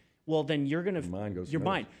nervous, well, then you're going to, your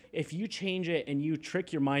mind. If you change it and you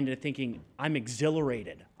trick your mind into thinking, I'm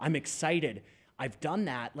exhilarated, I'm excited. I've done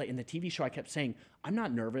that. Like in the TV show, I kept saying, I'm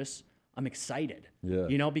not nervous, I'm excited. Yeah.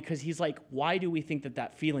 You know, because he's like, why do we think that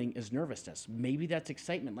that feeling is nervousness? Maybe that's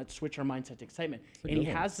excitement. Let's switch our mindset to excitement. And he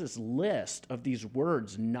has this list of these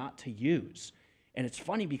words not to use. And it's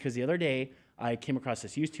funny because the other day I came across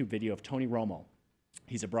this YouTube video of Tony Romo.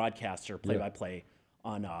 He's a broadcaster, play-by-play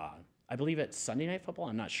on, I believe it's Sunday Night Football.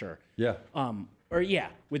 I'm not sure. Yeah.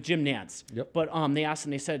 With Jim Nantz. Yep. But they asked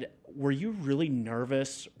him, they said, were you really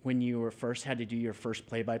nervous when you were first had to do your first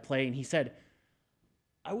play-by-play? And he said,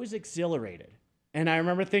 I was exhilarated. And I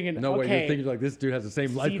remember thinking, no way, okay, you're thinking like this dude has the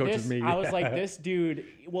same life coach as me. I was like, this dude,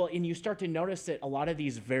 well, and you start to notice that a lot of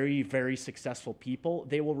these very, very successful people,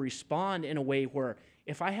 they will respond in a way where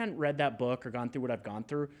if I hadn't read that book or gone through what I've gone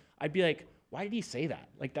through, I'd be like, why did he say that?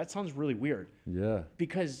 Like, that sounds really weird. Yeah.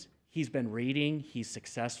 Because he's been reading, he's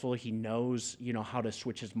successful, he knows, how to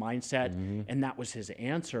switch his mindset, and that was his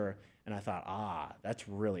answer. And I thought, that's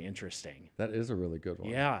really interesting. That is a really good one.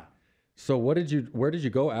 Yeah. So where did you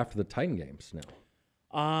go after the Titan games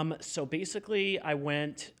now? So basically I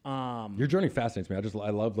went, your journey fascinates me. I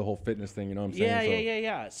love the whole fitness thing, you know what I'm saying?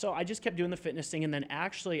 Yeah. So I just kept doing the fitness thing. And then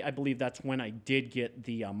actually, I believe that's when I did get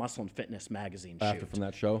the Muscle and Fitness magazine shoot. After from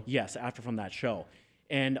that show? Yes, after from that show.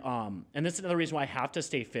 And this is another reason why I have to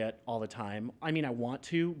stay fit all the time. I mean, I want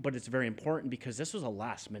to, but it's very important because this was a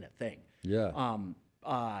last minute thing. Yeah.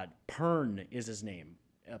 Pern is his name.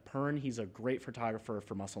 Pern, he's a great photographer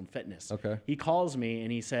for Muscle and Fitness. Okay. He calls me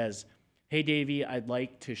and he says, hey, Davey, I'd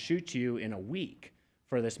like to shoot you in a week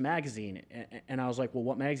for this magazine. And I was like, well,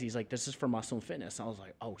 what magazine? He's like, this is for Muscle and Fitness. I was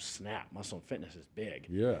like, oh, snap. Muscle and Fitness is big.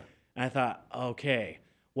 Yeah. And I thought, okay.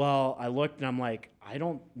 Well, I looked and I'm like, I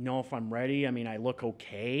don't know if I'm ready. I mean, I look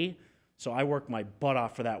okay. So I worked my butt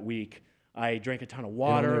off for that week. I drank a ton of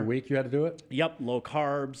water. In only a week you had to do it? Yep, low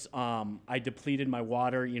carbs. I depleted my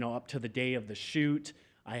water, up to the day of the shoot.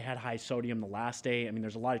 I had high sodium the last day. I mean,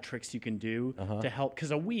 there's a lot of tricks you can do to help.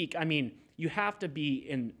 Because a week, I mean, you have to be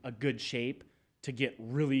in a good shape to get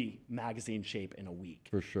really magazine shape in a week.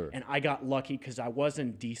 For sure. And I got lucky because I was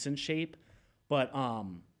in decent shape. But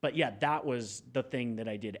yeah, that was the thing that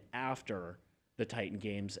I did after the Titan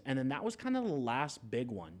games. And then that was kind of the last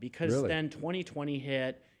big one because then 2020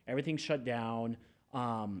 hit, everything shut down.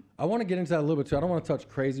 I want to get into that a little bit too. I don't want to touch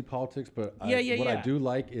crazy politics, but what I do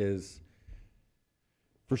like is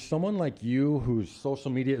for someone like you whose social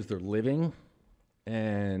media is their living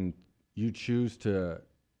and you choose to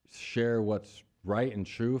share what's right and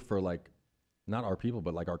true for like, not our people,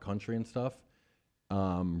 but like our country and stuff,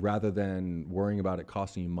 rather than worrying about it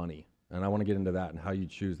costing you money. And I want to get into that and how you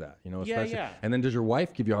choose that, especially. Yeah. And then does your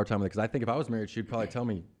wife give you a hard time with it? Because I think if I was married, she'd probably tell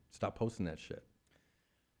me, stop posting that shit.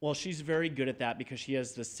 Well, she's very good at that because she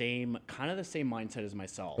has the same mindset as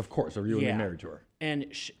myself. Of course, or you would be married to her. And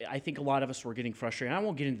I think a lot of us were getting frustrated. I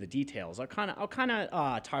won't get into the details. I'll kind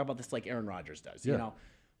of talk about this like Aaron Rodgers does, you know.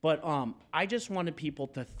 But I just wanted people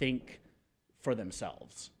to think for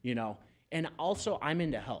themselves, And also, I'm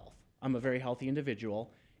into health. I'm a very healthy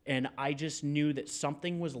individual, and I just knew that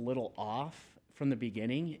something was a little off from the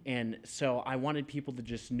beginning, and so I wanted people to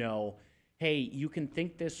just know, hey, you can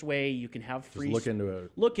think this way. You can have free. Just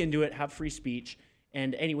look into it. Have free speech.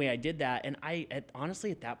 And anyway, I did that. And honestly,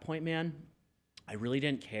 at that point, man, I really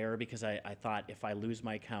didn't care because I thought if I lose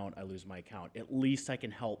my account, I lose my account. At least I can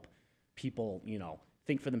help people,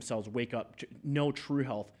 think for themselves, wake up, know true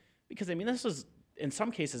health. Because I mean, this is in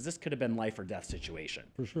some cases this could have been life or death situation.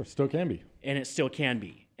 For sure, still can be. And it still can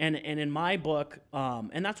be. And in my book,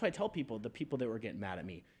 and that's why I tell people, the people that were getting mad at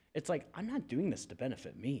me, it's like, I'm not doing this to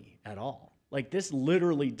benefit me at all. Like, this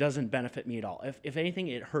literally doesn't benefit me at all. If anything,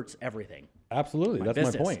 it hurts everything. Absolutely. That's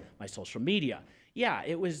business, my point. My social media. Yeah, I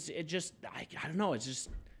don't know. I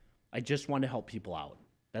just wanted to help people out.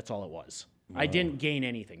 That's all it was. Wow. I didn't gain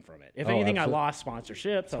anything from it. If anything, I lost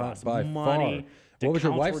sponsorships. I lost money. What was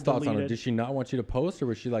your wife's thoughts on it? Did she not want you to post, or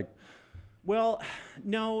was she like... Well,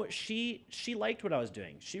 no, she liked what I was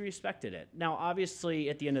doing. She respected it. Now, obviously,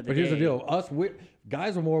 at the end of the day... But here's the deal. Us,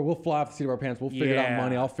 guys are more, we'll fly off the seat of our pants. We'll figure out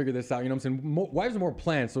money. I'll figure this out. You know what I'm saying? Wives are more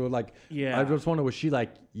planned. So, like, I just wonder, was she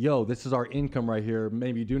like, yo, this is our income right here.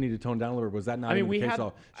 Maybe you do need to tone down a little bit. Was that not even the case?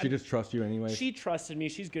 She just trusts you anyway? She trusted me.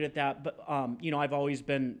 She's good at that. But, I've always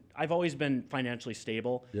been financially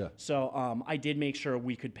stable. Yeah. So, I did make sure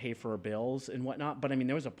we could pay for our bills and whatnot. But, I mean,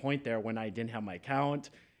 there was a point there when I didn't have my account.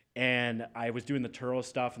 And I was doing the Turo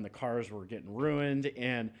stuff, and the cars were getting ruined,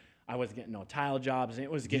 and I wasn't getting no tile jobs, and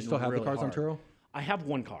it was getting really hard. Do you still have the cars on Turo? I have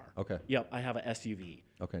one car. Okay. Yep, I have a SUV.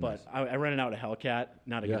 Okay, but nice. I rented out a Hellcat.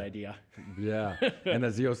 Not a good idea. Yeah. And the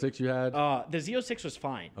Z06 you had? The Z06 was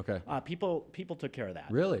fine. Okay. People took care of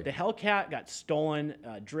that. Really? The Hellcat got stolen,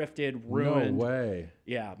 drifted, ruined. No way.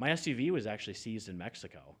 Yeah, my SUV was actually seized in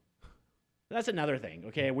Mexico. That's another thing.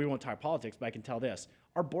 Okay, we won't talk politics, but I can tell this: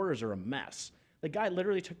 our borders are a mess. The guy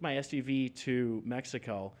literally took my SUV to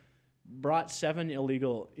Mexico, brought 7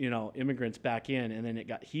 illegal, immigrants back in, and then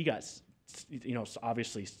he got,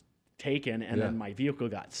 obviously taken, and then my vehicle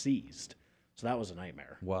got seized. So that was a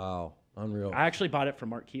nightmare. Wow, unreal. I actually bought it from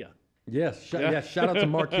Mark Kia. Yes, shout out to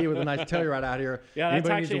Mark Kia with a nice Telluride out here. Yeah, that's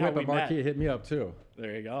Anybody actually needs a how whip we at Mark met. Kia, hit me up too.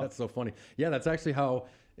 There you go. That's so funny. Yeah, that's actually how,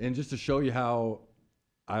 and just to show you how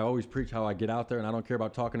I always preach how I get out there and I don't care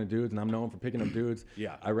about talking to dudes, and I'm known for picking up dudes.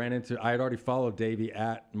 Yeah. I had already followed Davey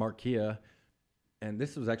at Mark Kia, and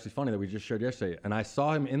this was actually funny that we just shared yesterday. And I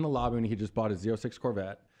saw him in the lobby when he just bought his Z06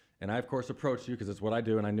 Corvette. And I, of course, approached you because it's what I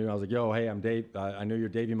do. And I was like, yo, hey, I'm Dave. I knew you're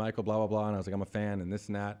Davy Michael, blah, blah, blah. And I was like, I'm a fan and this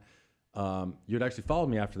and that. You had actually followed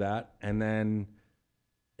me after that. And then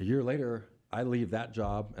a year later, I leave that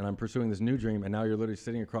job and I'm pursuing this new dream. And now you're literally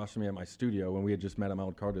sitting across from me at my studio when we had just met at my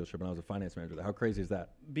old car dealership and I was a finance manager there. How crazy is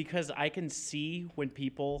that? Because I can see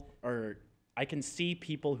people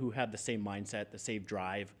who have the same mindset, the same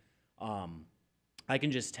drive. I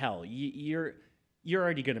can just tell you're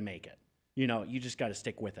already going to make it. You just got to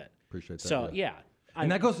stick with it. Appreciate that. So yeah. And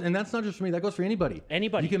that's not just for me. That goes for anybody.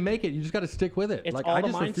 Anybody. You can make it. You just got to stick with it. It's Like all I the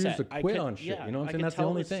just refuse mindset. to quit on shit. You know what I'm saying? That's the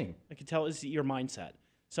only thing. I can tell it's your mindset.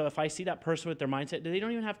 So if I see that person with their mindset, they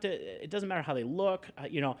don't even have to. It doesn't matter how they look.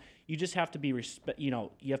 You just have to be you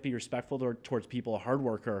have to be respectful towards people, a hard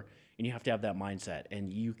worker, and you have to have that mindset.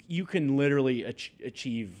 And you can literally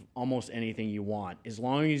achieve almost anything you want as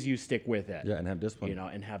long as you stick with it. Yeah, and have discipline.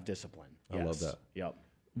 And have discipline. I love that. Yep.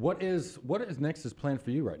 What is next is planned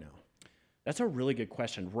for you right now? That's a really good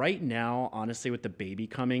question. Right now, honestly, with the baby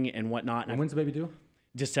coming and whatnot. And when's the baby due?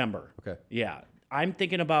 December. Okay. Yeah. I'm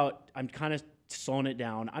kind of slowing it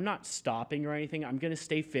down. I'm not stopping or anything. I'm going to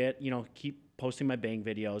stay fit, keep posting my bang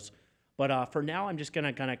videos. But for now, I'm just going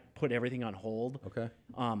to kind of put everything on hold. Okay.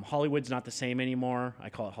 Hollywood's not the same anymore. I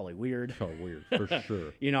call it Holly Weird. Oh, weird, for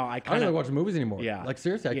sure. I don't even watch movies anymore. Yeah. Like,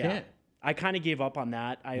 seriously, I can't. I kind of gave up on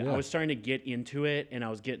that. I was starting to get into it, and I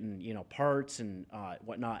was getting, parts and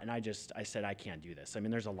whatnot. And I said, I can't do this. I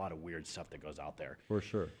mean, there's a lot of weird stuff that goes out there. For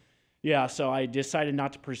sure. Yeah, so I decided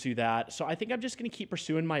not to pursue that. So I think I'm just going to keep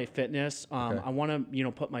pursuing my fitness. I want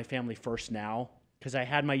to, put my family first now because I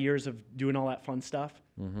had my years of doing all that fun stuff.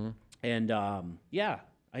 Mm-hmm. And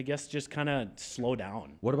I guess just kind of slow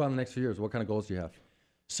down. What about in the next few years? What kind of goals do you have?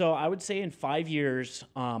 So I would say in 5 years,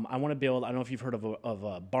 I want to build. I don't know if you've heard of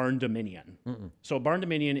a barn dominion. Mm-mm. So a barn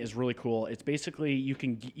dominion is really cool. It's basically you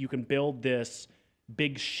can build this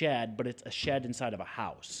big shed, but it's a shed inside of a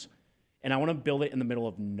house. And I want to build it in the middle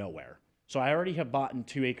of nowhere. So I already have bought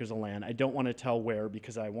 2 acres of land. I don't want to tell where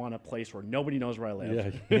because I want a place where nobody knows where I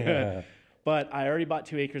live. Yeah. But I already bought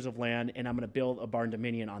 2 acres of land, and I'm going to build a barn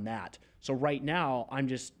dominion on that. So right now, I'm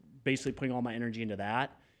just basically putting all my energy into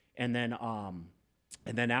that, and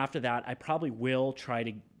then after that, I probably will try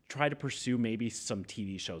to pursue maybe some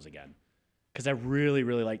TV shows again, because I really,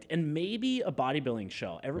 really liked, and maybe a bodybuilding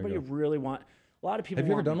show. Everybody really want. A lot of people. Have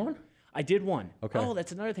you ever done one? I did one. Okay. Oh,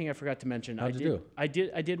 that's another thing I forgot to mention. How'd you do? I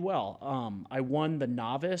did well. I won the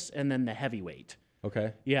novice and then the heavyweight.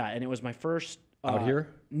 Okay. Yeah, and it was my first. Out here?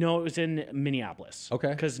 No, it was in Minneapolis. Okay.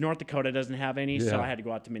 Because North Dakota doesn't have any, so Yeah. I had to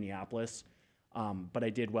go out to Minneapolis. But I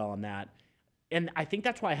did well on that, and I think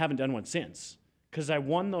that's why I haven't done one since. Because I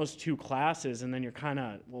won those 2 classes, and then you're kind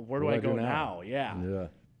of, well, where do I go now? Yeah. Yeah.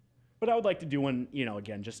 But I would like to do one,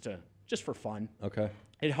 again, just for fun. Okay.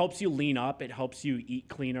 It helps you lean up. It helps you eat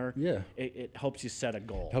cleaner. Yeah. It helps you set a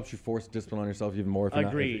goal. It helps you force discipline on yourself even more. If you're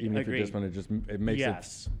Agreed. not, even if you're disciplined, it makes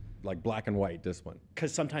it like black and white discipline.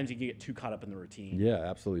 Because sometimes you can get too caught up in the routine. Yeah,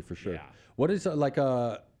 absolutely, for sure. Yeah. What is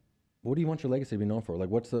what do you want your legacy to be known for? Like,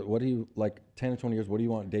 what do you, like 10 or 20 years, what do you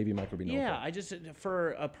want Davy Michael to be known for? Yeah, I just,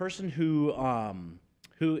 for a person who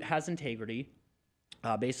has integrity,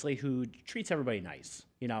 basically who treats everybody nice.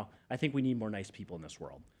 I think we need more nice people in this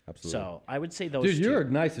world. Absolutely. So I would say those Dude, two. you're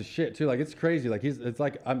nice as shit too. Like, it's crazy. Like, it's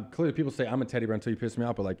like, I'm clearly, people say I'm a teddy bear until you piss me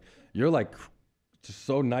off, but like, you're like just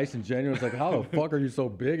so nice and genuine. It's like, how the fuck are you so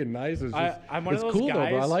big and nice? It's just, I'm one of those cool guys though,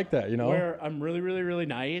 bro. I like that, where I'm really, really, really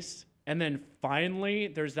nice. And then finally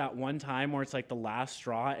there's that one time where it's like the last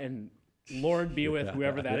straw and Lord be with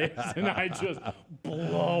whoever that is, and I just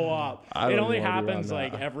blow up. It only happens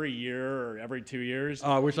like every year or every 2 years.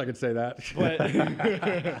 Oh, I wish I could say that. But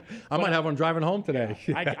I might have one driving home today.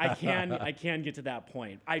 I can get to that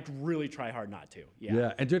point. I really try hard not to.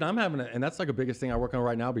 Yeah. And dude, and that's like a biggest thing I work on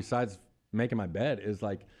right now besides making my bed is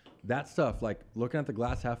like that stuff, like looking at the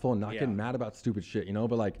glass half full and not getting mad about stupid shit, you know?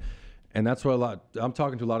 But like, and that's what I'm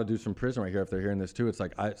talking to a lot of dudes from prison right here. If they're hearing this too, it's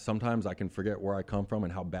like sometimes I can forget where I come from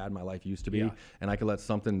and how bad my life used to be, and I can let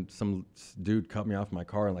some dude cut me off in my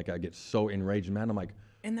car, and like I get so enraged, man. I'm like,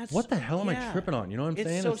 what the hell am I tripping on? You know what I'm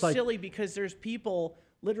saying? It's so silly because there's people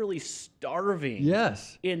literally starving.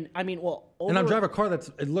 Yes. And I'm driving a car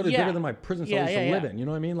that's literally bigger than my prison cell used to live in. You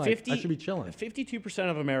know what I mean? Like I should be chilling.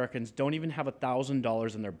 52% of Americans don't even have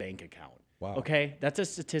 $1,000 in their bank account. Wow. Okay, that's a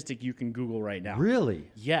statistic you can Google right now. Really?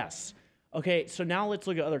 Yes. Okay, so now let's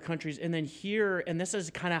look at other countries, and then here, and this is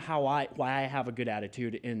kind of why I have a good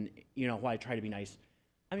attitude, and why I try to be nice.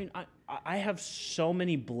 I mean, I have so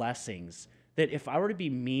many blessings that if I were to be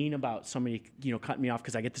mean about somebody, cutting me off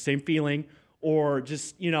because I get the same feeling, or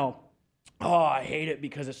just oh, I hate it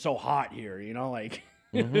because it's so hot here, like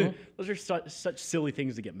those are such silly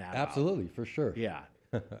things to get mad about. Absolutely, for sure. Yeah,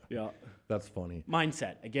 yeah. That's funny.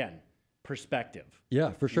 Mindset again. Perspective.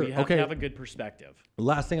 Yeah, for sure. You have to have a good perspective.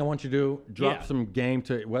 Last thing I want you to do, drop some game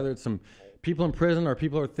to whether it's some people in prison or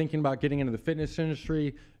people who are thinking about getting into the fitness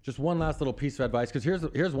industry. Just one last little piece of advice, because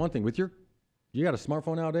here's one thing. You got a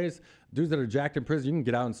smartphone nowadays, dudes that are jacked in prison, you can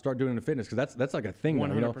get out and start doing the fitness, because that's like a thing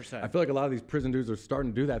 100%. now. I feel like a lot of these prison dudes are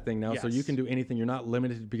starting to do that thing now, so you can do anything. You're not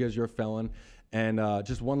limited because you're a felon. And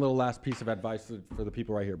just one little last piece of advice for the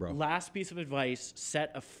people right here, bro. Last piece of advice,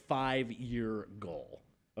 set a 5-year goal,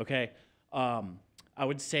 okay? I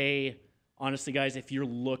would say, honestly, guys, if you're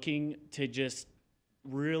looking to just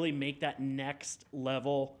really make that next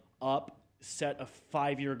level up, set a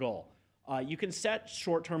 5-year goal. You can set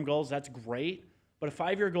short-term goals. That's great. But a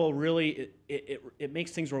 5-year goal really, it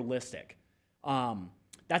makes things realistic.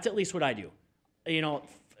 That's at least what I do.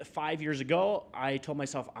 5 years ago, I told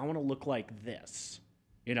myself, I want to look like this,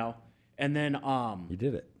 And then you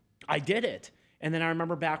did it. I did it. And then I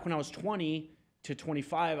remember back when I was 20 to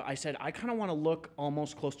 25, I said, I kind of want to look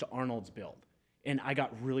almost close to Arnold's build. And I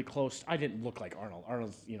got really close. I didn't look like Arnold.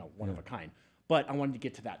 Arnold's, one of a kind. But I wanted to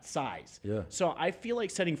get to that size. Yeah. So I feel like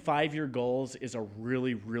setting 5-year goals is a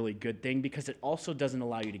really, really good thing, because it also doesn't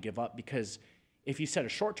allow you to give up. Because if you set a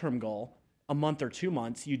short-term goal, a month or 2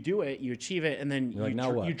 months, you do it, you achieve it, and then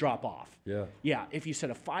you drop off. Yeah. Yeah. If you set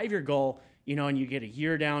a 5-year goal, and you get a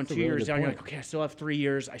year down, 2 years down, you're like, okay, I still have 3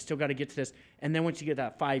 years. I still got to get to this. And then once you get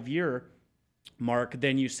that 5-year mark,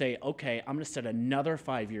 then you say, okay, I'm going to set another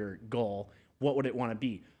 5-year goal. What would it want to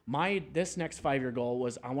be? This next 5-year goal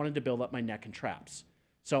was I wanted to build up my neck and traps.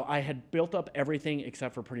 So I had built up everything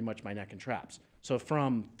except for pretty much my neck and traps. So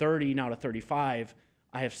from 30 now to 35,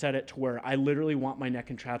 I have set it to where I literally want my neck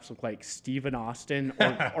and traps to look like Steven Austin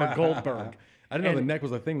or Goldberg. I didn't know the neck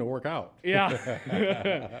was a thing to work out.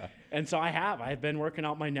 Yeah. And so I've been working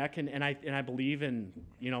out my neck, and I believe in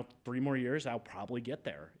 3 more years I'll probably get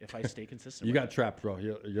there if I stay consistent. You got trapped, bro.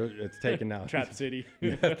 It's taken now. Trap City.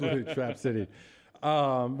 Yeah, literally Trap City.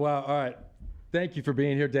 Well, all right. Thank you for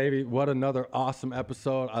being here, Davey. What another awesome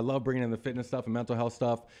episode. I love bringing in the fitness stuff and mental health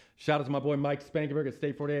stuff. Shout out to my boy Mike Spankenberg at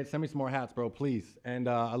State 48. Send me some more hats, bro, please. And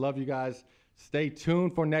I love you guys. Stay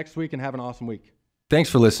tuned for next week and have an awesome week. Thanks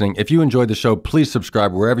for listening. If you enjoyed the show, please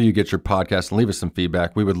subscribe wherever you get your podcast and leave us some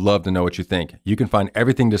feedback. We would love to know what you think. You can find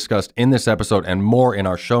everything discussed in this episode and more in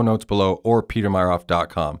our show notes below or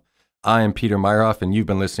petermeyerhoff.com. I am Peter Meyerhoff, and you've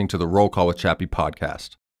been listening to the Roll Call with Chappie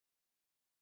podcast.